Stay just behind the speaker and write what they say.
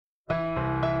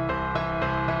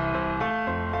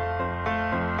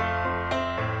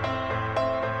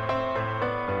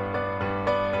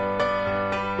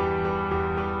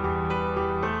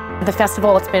The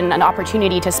festival, it's been an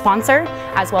opportunity to sponsor,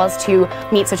 as well as to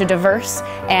meet such a diverse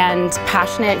and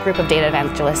passionate group of data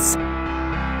evangelists.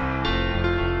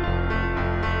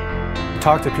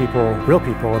 Talk to people, real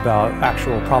people, about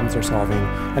actual problems they're solving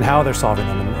and how they're solving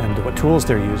them and what tools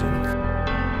they're using.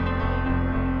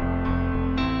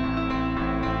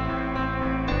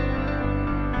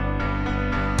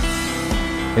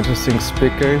 Interesting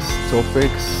speakers,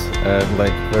 topics, and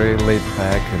like very laid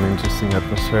back and interesting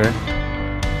atmosphere.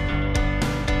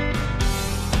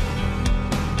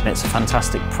 It's a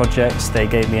fantastic project. They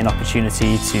gave me an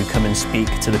opportunity to come and speak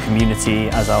to the community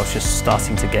as I was just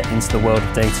starting to get into the world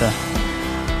of data.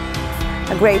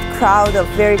 A great crowd of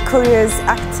very curious,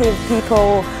 active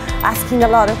people asking a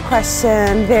lot of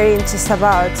questions, very interested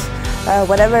about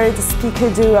whatever the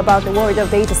speaker do about the world of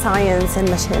data science and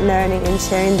machine learning and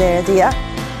sharing their idea.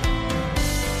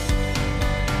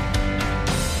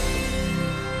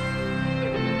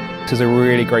 This is a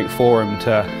really great forum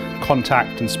to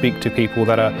contact and speak to people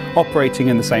that are operating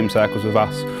in the same circles with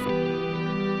us.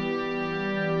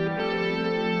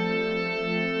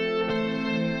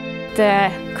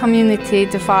 The community,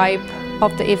 the vibe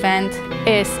of the event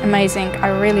is amazing. I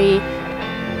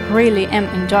really am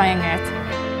enjoying it.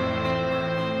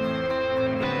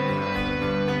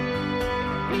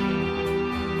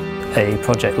 A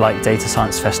project like Data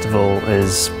Science Festival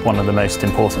is one of the most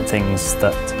important things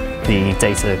that the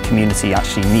data community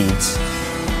actually needs.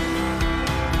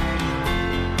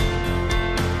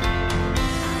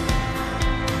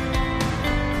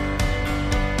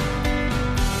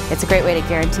 It's a great way to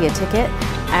guarantee a ticket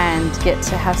and get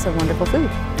to have some wonderful food.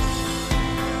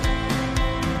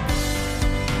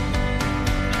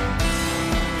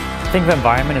 I think the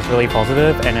environment is really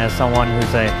positive, and as someone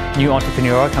who's a new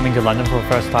entrepreneur coming to London for the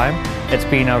first time, it's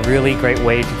been a really great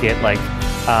way to get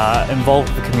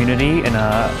involved with the community in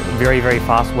a very, very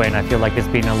fast way, and I feel like there's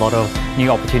been a lot of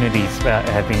new opportunities that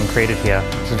have been created here,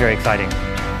 which is very exciting.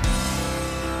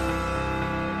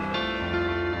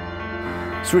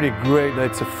 It's really great that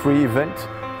it's a free event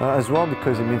as well,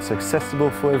 because it means accessible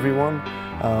for everyone.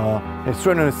 It's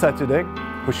run on a Saturday,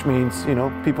 which means, you know,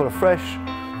 people are fresh,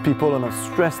 people are not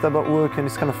stressed about work and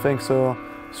this kind of thing, so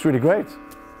it's really great.